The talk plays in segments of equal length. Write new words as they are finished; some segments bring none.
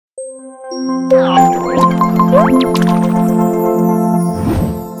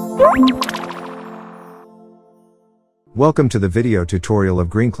Welcome to the video tutorial of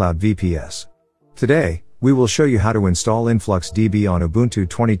GreenCloud VPS. Today, we will show you how to install InfluxDB on Ubuntu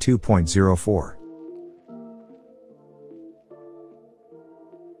 22.04.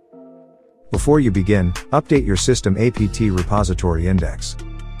 Before you begin, update your system apt repository index.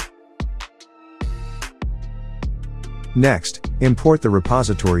 Next, import the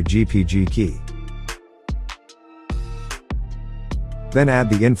repository GPG key. Then add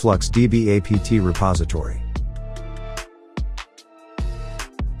the InfluxDB apt repository.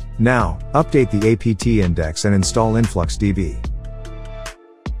 Now, update the apt index and install InfluxDB.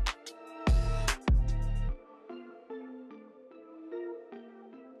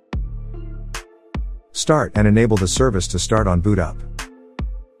 Start and enable the service to start on boot up.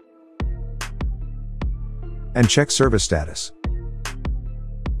 And check service status.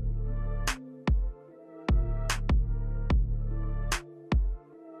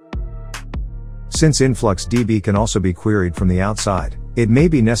 Since InfluxDB can also be queried from the outside, it may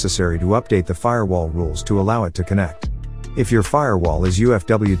be necessary to update the firewall rules to allow it to connect. If your firewall is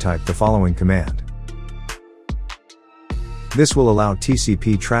UFW, type the following command. This will allow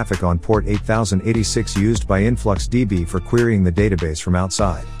TCP traffic on port 8086 used by InfluxDB for querying the database from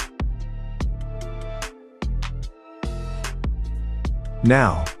outside.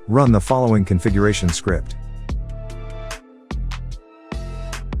 Now, run the following configuration script.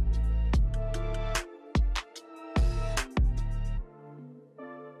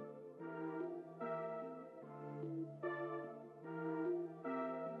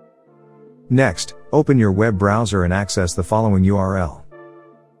 Next, open your web browser and access the following URL.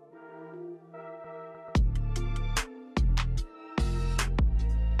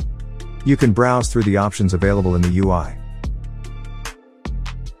 You can browse through the options available in the UI.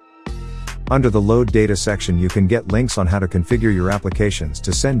 Under the Load Data section, you can get links on how to configure your applications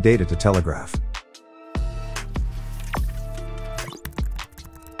to send data to Telegraf.